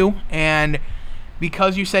say 2, and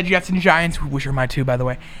because you said Jets and Giants, which are my 2, by the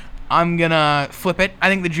way, I'm going to flip it. I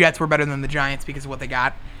think the Jets were better than the Giants because of what they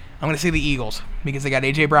got. I'm going to say the Eagles because they got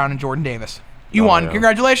A.J. Brown and Jordan Davis. You won. Yeah.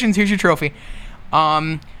 Congratulations. Here's your trophy.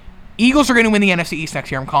 Eagles are going to win the NFC East next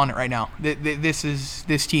year. I'm calling it right now.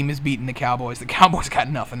 This team is beating the Cowboys. The Cowboys got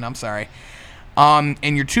nothing. I'm sorry.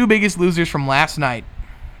 And your 2 biggest losers from last night,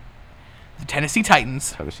 the Tennessee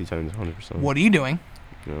Titans. 100%. What are you doing?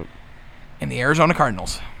 Yep. And the Arizona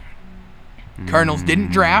Cardinals. Cardinals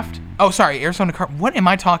didn't draft. Oh, sorry, Arizona Cardinals. What am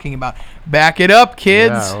I talking about? Back it up,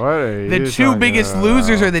 kids. Yeah, what are the you 2 biggest about?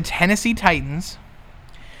 losers are the Tennessee Titans.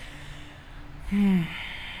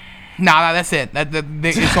 Nah, that's it.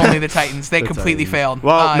 It's only the Titans. They completely failed.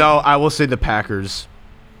 Well, no, I will say the Packers.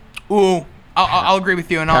 Ooh, I'll agree with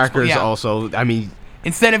you. And Packers also, I mean,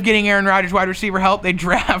 instead of getting Aaron Rodgers wide receiver help, they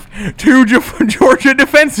draft 2 Georgia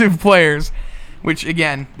defensive players, which,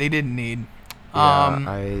 again, they didn't need.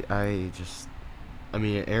 I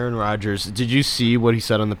mean, Aaron Rodgers, did you see what he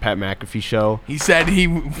said on the Pat McAfee show? He said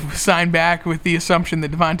he signed back with the assumption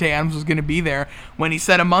that Devontae Adams was going to be there when he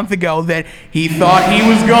said a month ago that he thought he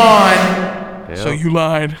was gone. Yep. So you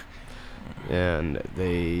lied. And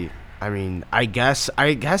I guess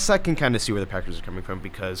I can kind of see where the Packers are coming from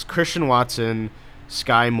because Christian Watson,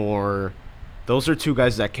 Sky Moore, those are 2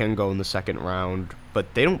 guys that can go in the second round,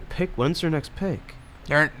 but they don't pick. When's their next pick?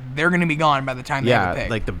 They're going to be gone by the time they have a pick.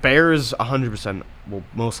 Like the Bears 100% will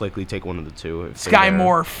most likely take one of the 2. Sky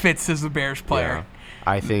Moore fits as the Bears player. Yeah,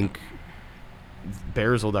 I think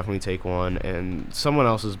Bears will definitely take one, and someone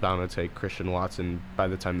else is bound to take Christian Watson by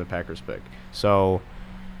the time the Packers pick. So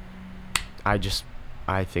I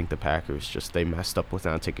think the Packers they messed up with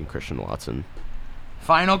not taking Christian Watson.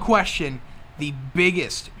 Final question. The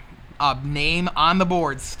biggest name on the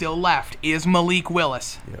board still left is Malik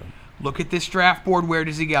Willis. Yeah. Look at this draft board. Where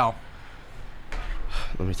does he go?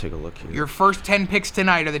 Let me take a look here. Your first 10 picks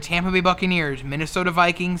tonight are the Tampa Bay Buccaneers, Minnesota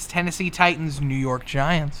Vikings, Tennessee Titans, New York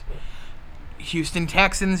Giants, Houston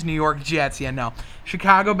Texans, New York Jets. Yeah, no.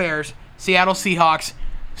 Chicago Bears, Seattle Seahawks,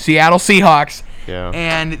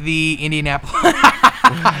 and the Indianapolis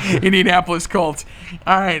Colts.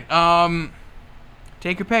 All right.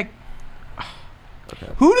 Take your pick. Okay.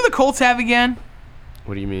 Who do the Colts have again?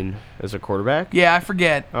 What do you mean? As a quarterback? Yeah, I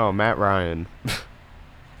forget. Oh, Matt Ryan.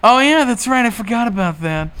 Oh, yeah, that's right. I forgot about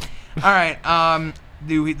that. All right.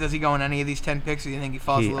 Does he go in any of these 10 picks, or do you think he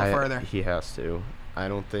falls a little further? He has to. I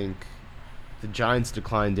don't think the Giants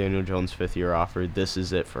declined Daniel Jones' 5th-year offer. This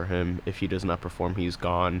is it for him. If he does not perform, he's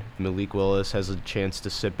gone. Malik Willis has a chance to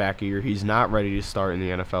sit back a year. He's not ready to start in the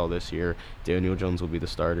NFL this year. Daniel Jones will be the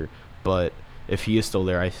starter. But If he is still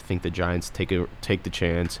there, I think the Giants take the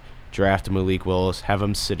chance, draft Malik Willis, have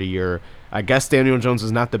him sit a year. I guess Daniel Jones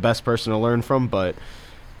is not the best person to learn from, but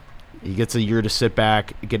he gets a year to sit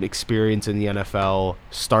back, get experience in the NFL,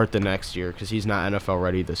 start the next year because he's not NFL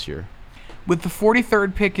ready this year. With the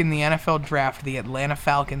 43rd pick in the NFL draft, the Atlanta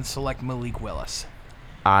Falcons select Malik Willis.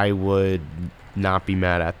 I would not be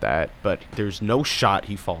mad at that, but there's no shot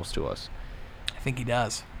he falls to us. I think he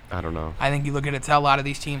does. I don't know. I think you look at it, how a lot of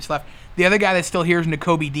these teams left. The other guy that's still here is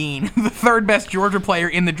Nakobe Dean, the third best Georgia player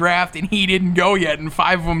in the draft, and he didn't go yet, and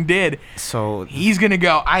 5 of them did. So he's gonna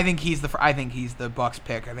go. I think he's the Bucs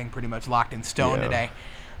pick. I think pretty much locked in stone today.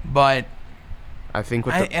 But I think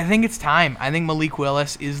I think it's time. I think Malik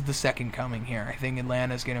Willis is the second coming here. I think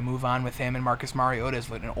Atlanta's gonna move on with him, and Marcus Mariota is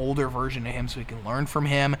an older version of him, so we can learn from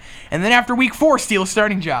him. And then after week 4, steal a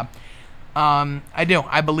starting job. I do.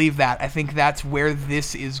 I believe that. I think that's where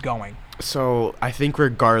this is going. So I think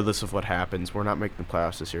regardless of what happens, we're not making the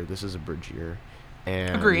playoffs this year. This is a bridge year.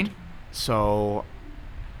 And agreed. So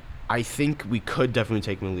I think we could definitely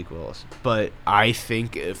take Malik Willis. But I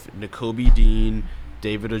think if Nakobe Dean,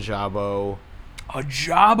 David Ojabo...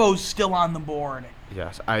 Ojabo's still on the board.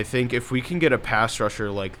 Yes. I think if we can get a pass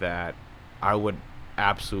rusher like that, I would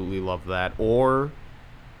absolutely love that. Or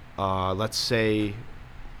let's say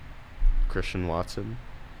Christian Watson.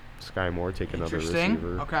 Sky Moore, take another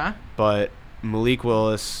receiver. Okay. But Malik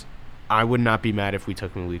Willis, I would not be mad if we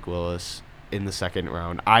took Malik Willis in the second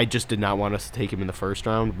round. I just did not want us to take him in the first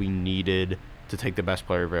round. We needed to take the best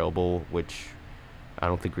player available, which I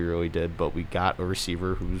don't think we really did, but we got a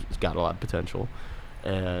receiver who's got a lot of potential.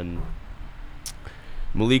 And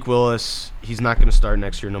Malik Willis, he's not going to start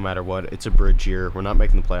next year no matter what. It's a bridge year. We're not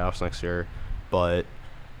making the playoffs next year, but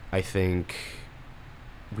I think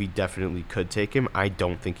we definitely could take him. I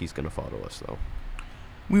don't think he's going to fall to us, though.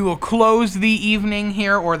 We will close the evening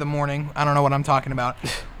here, or the morning, I don't know what I'm talking about,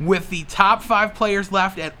 with the top 5 players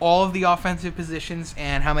left at all of the offensive positions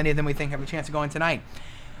and how many of them we think have a chance of going tonight.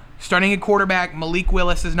 Starting at quarterback, Malik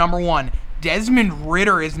Willis is number 1. Desmond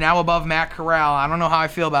Ridder is now above Matt Corral. I don't know how I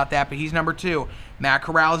feel about that, but he's number 2. Matt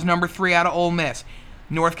Corral is number 3 out of Ole Miss.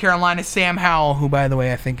 North Carolina's Sam Howell, who, by the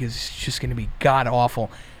way, I think is just going to be god-awful,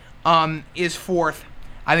 is 4th.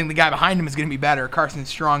 I think the guy behind him is going to be better. Carson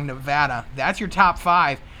Strong, Nevada. That's your top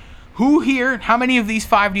 5. Who here, how many of these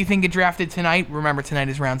 5 do you think get drafted tonight? Remember, tonight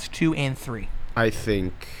is rounds 2 and 3. I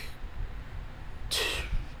think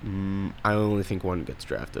I only think 1 gets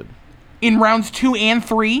drafted. In rounds 2 and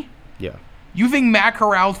 3? Yeah. You think Matt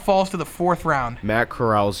Corral falls to the 4th round? Matt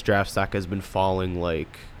Corral's draft stock has been falling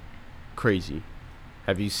like crazy.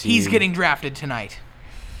 Have you seen? He's getting drafted tonight.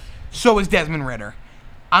 So is Desmond Ridder.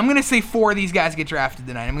 I'm going to say 4 of these guys get drafted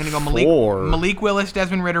tonight. I'm going to go Malik Willis,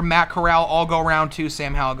 Desmond Ridder, Matt Corral all go round 2.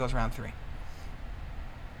 Sam Howell goes round 3.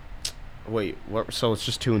 Wait, what? So it's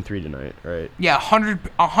just 2 and 3 tonight, right? Yeah,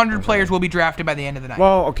 100 players will be drafted by the end of the night.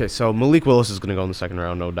 Well, okay, so Malik Willis is going to go in the second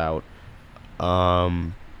round, no doubt.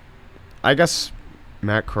 I guess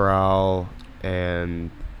Matt Corral and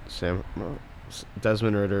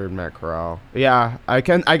Desmond Ridder and Matt Corral. Yeah, I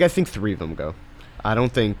think 3 of them go. I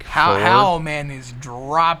don't think Howell, man, is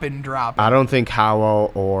dropping. I don't think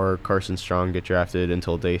Howell or Carson Strong get drafted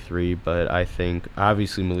until day 3, but I think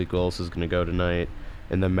obviously Malik Willis is going to go tonight,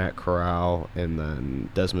 and then Matt Corral, and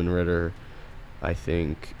then Desmond Ridder. I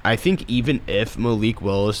think even if Malik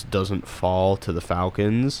Willis doesn't fall to the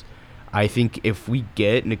Falcons, I think if we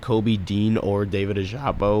get Nakobe Dean or David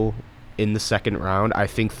Ojabo in the second round, I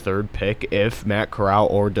think 3rd pick, if Matt Corral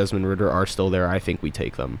or Desmond Ridder are still there, I think we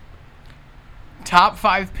take them. Top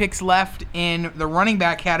 5 picks left in the running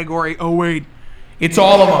back category. Oh, wait. It's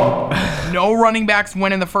all of them. No running backs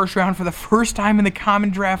went in the first round for the first time in the common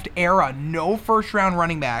draft era. No first-round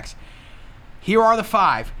running backs. Here are the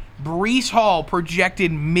 5. Breece Hall,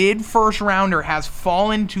 projected mid-first rounder, has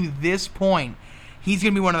fallen to this point. He's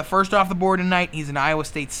going to be one of the first off the board tonight. He's an Iowa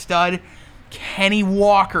State stud. Kenny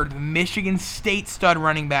Walker, the Michigan State stud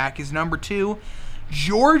running back, is number 2.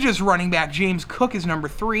 Georgia's running back, James Cook, is number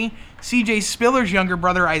 3. C.J. Spiller's younger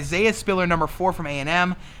brother, Isaiah Spiller, number 4 from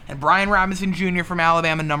A&M. And Brian Robinson Jr. from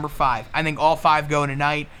Alabama, number 5. I think all 5 go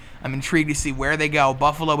tonight. I'm intrigued to see where they go.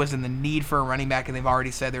 Buffalo is in the need for a running back, and they've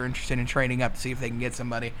already said they're interested in trading up to see if they can get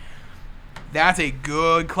somebody. That's a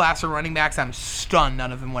good class of running backs. I'm stunned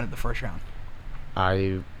none of them went in the first round.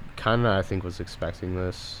 I think was expecting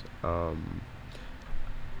this.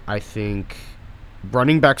 I think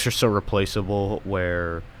running backs are so replaceable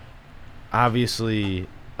where obviously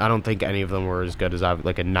I don't think any of them were as good as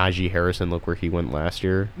like a Najee Harrison. Look where he went last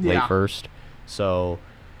year, late first. So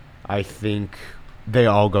I think they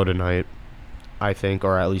all go tonight,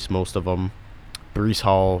 or at least most of them. Breece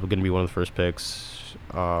Hall going to be one of the first picks.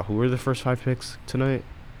 Who were the first 5 picks tonight?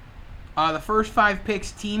 The first 5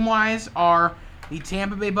 picks team-wise are the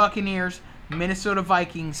Tampa Bay Buccaneers, Minnesota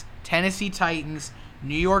Vikings, Tennessee Titans,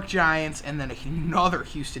 New York Giants, and then another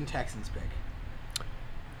Houston Texans pick.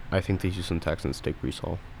 I think the Houston Texans take Breece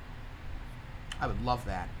Hall. I would love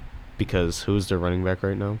that. Because who's their running back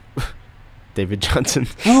right now? David Johnson.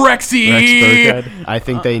 Rexy! Rex Burkhead. I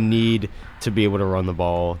think they need to be able to run the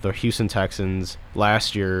ball. The Houston Texans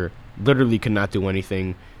last year literally could not do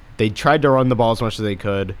anything. They tried to run the ball as much as they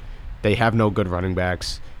could. They have no good running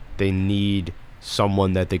backs. They need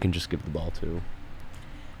someone that they can just give the ball to.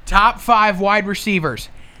 Top 5 wide receivers.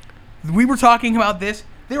 We were talking about this.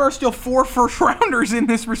 There are still 4 first-rounders in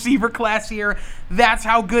this receiver class here. That's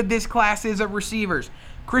how good this class is of receivers.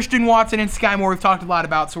 Christian Watson and Sky Moore we've talked a lot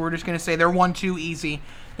about, so we're just going to say they're 1-2 easy.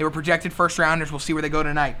 They were projected first-rounders. We'll see where they go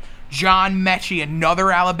tonight. John Mechie,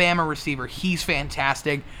 another Alabama receiver. He's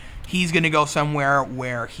fantastic. He's going to go somewhere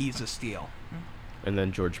where he's a steal. And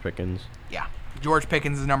then George Pickens. Yeah. George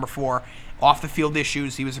Pickens is number 4. Off the field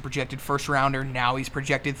issues, he was a projected first-rounder. Now he's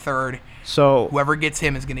projected 3rd. So whoever gets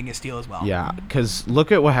him is going to get a steal as well. Yeah, because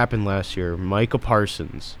look at what happened last year. Micah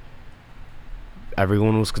Parsons.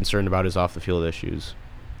 Everyone was concerned about his off-the-field issues.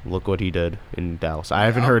 Look what he did in Dallas. I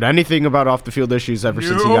haven't heard anything about off-the-field issues ever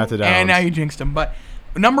since he got to Dallas. And now you jinxed him. But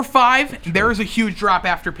number 5, there is a huge drop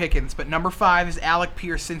after Pickens. But number 5 is Alec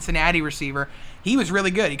Pierce, Cincinnati receiver. He was really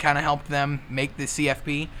good. He kind of helped them make the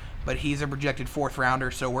CFP. But he's a projected 4th rounder.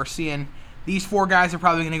 So we're seeing these 4 guys are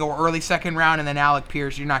probably going to go early 2nd round. And then Alec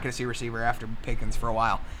Pierce, you're not going to see a receiver after Pickens for a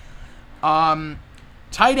while.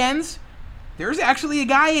 Tight ends. There's actually a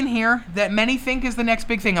guy in here that many think is the next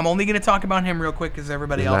big thing. I'm only going to talk about him real quick because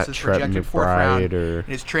everybody else is projected 4th round.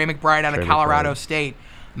 It's Trey McBride out of Colorado State.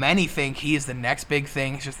 Many think he is the next big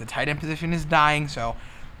thing. It's just the tight end position is dying, so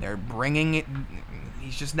they're bringing it.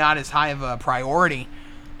 He's just not as high of a priority,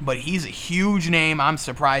 but he's a huge name. I'm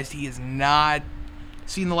surprised he has not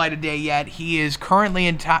seen the light of day yet. He is currently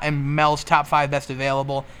in Mel's top 5 best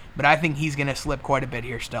available, but I think he's going to slip quite a bit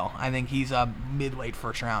here still. I think he's a mid-late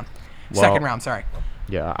 1st round. Second round, sorry.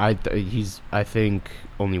 Yeah, I think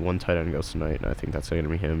only one tight end goes tonight, and I think that's going to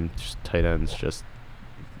be him. Just tight ends,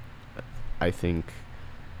 I think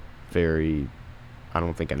I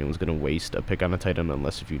don't think anyone's going to waste a pick on a tight end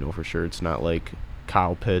unless if you know for sure it's not like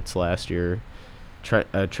Kyle Pitts last year. Trey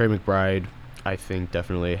McBride, I think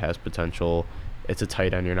definitely has potential. It's a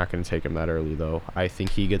tight end. You're not going to take him that early, though. I think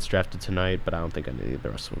he gets drafted tonight, but I don't think any of the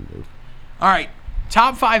rest of them do. All right.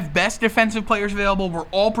 Top 5 best defensive players available were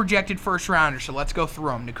all projected first-rounders, so let's go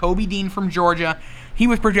through them. Nakobe Dean from Georgia. He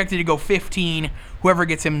was projected to go 15. Whoever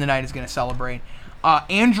gets him tonight is going to celebrate.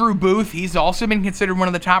 Andrew Booth, he's also been considered one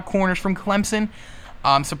of the top corners from Clemson.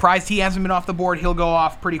 I'm surprised he hasn't been off the board. He'll go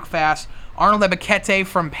off pretty fast. Arnold Ebiketie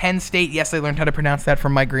from Penn State. Yes, I learned how to pronounce that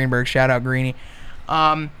from Mike Greenberg. Shout out, Greeny.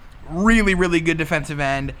 Really, really good defensive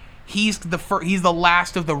end. He's the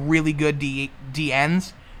last of the really good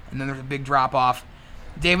DNs, and then there's a big drop-off.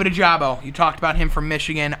 David Ojabo, you talked about him from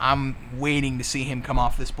Michigan. I'm waiting to see him come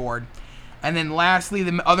off this board. And then lastly,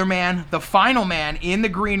 the other man, the final man in the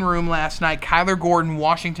green room last night, Kyler Gordon,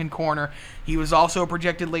 Washington corner. He was also a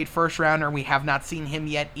projected late 1st rounder. We have not seen him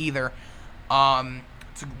yet either.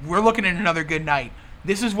 So we're looking at another good night.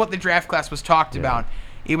 This is what the draft class was talked about.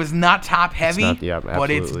 It was not top heavy,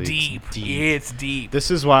 but it's deep. It's deep.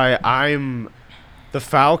 This is why the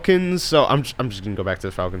Falcons. So I'm just gonna go back to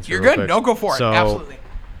the Falcons. You're good. No, go for it. Absolutely.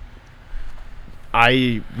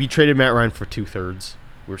 We traded Matt Ryan for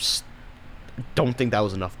 2/3. Don't think that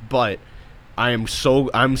was enough, but I'm so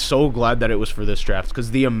glad that it was for this draft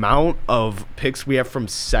because the amount of picks we have from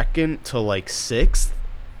 2nd to like 6th,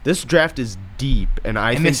 this draft is deep, and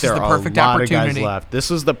I think there are a lot of guys left.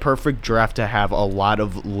 This is the perfect draft to have a lot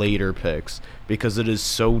of later picks because it is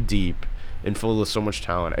so deep and full of so much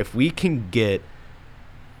talent. If we can get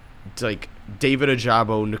like David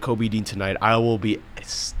Ojabo, Nakobe Dean tonight, I will be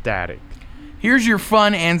ecstatic. Here's your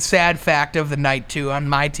fun and sad fact of the night, too, on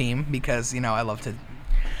my team, because, I love to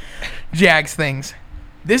Jags things.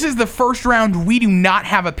 This is the 1st round we do not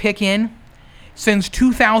have a pick in since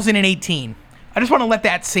 2018. I just want to let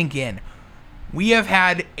that sink in. We have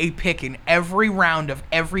had a pick in every round of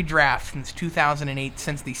every draft since 2008,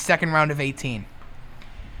 since the 2nd round of 18.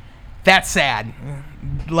 That's sad.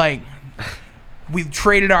 We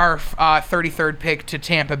traded our 33rd pick to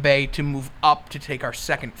Tampa Bay to move up to take our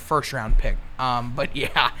 2nd first-round pick. But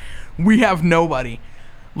yeah, we have nobody.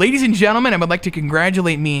 Ladies and gentlemen, I would like to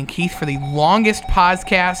congratulate me and Keith for the longest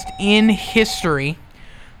podcast in history.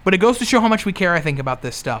 But it goes to show how much we care, I think, about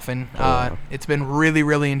this stuff. And it's been really,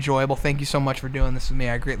 really enjoyable. Thank you so much for doing this with me.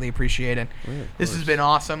 I greatly appreciate it. Yeah, this has been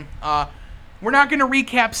awesome. We're not going to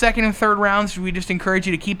recap second and third rounds. We just encourage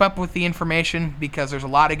you to keep up with the information because there's a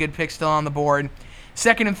lot of good picks still on the board.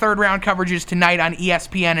 Second and third round coverages tonight on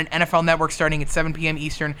ESPN and NFL Network starting at 7 p.m.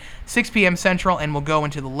 Eastern, 6 p.m. Central, and will go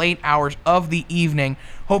into the late hours of the evening.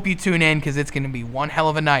 Hope you tune in because it's going to be one hell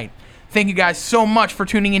of a night. Thank you guys so much for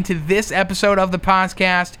tuning into this episode of the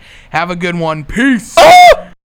podcast. Have a good one. Peace.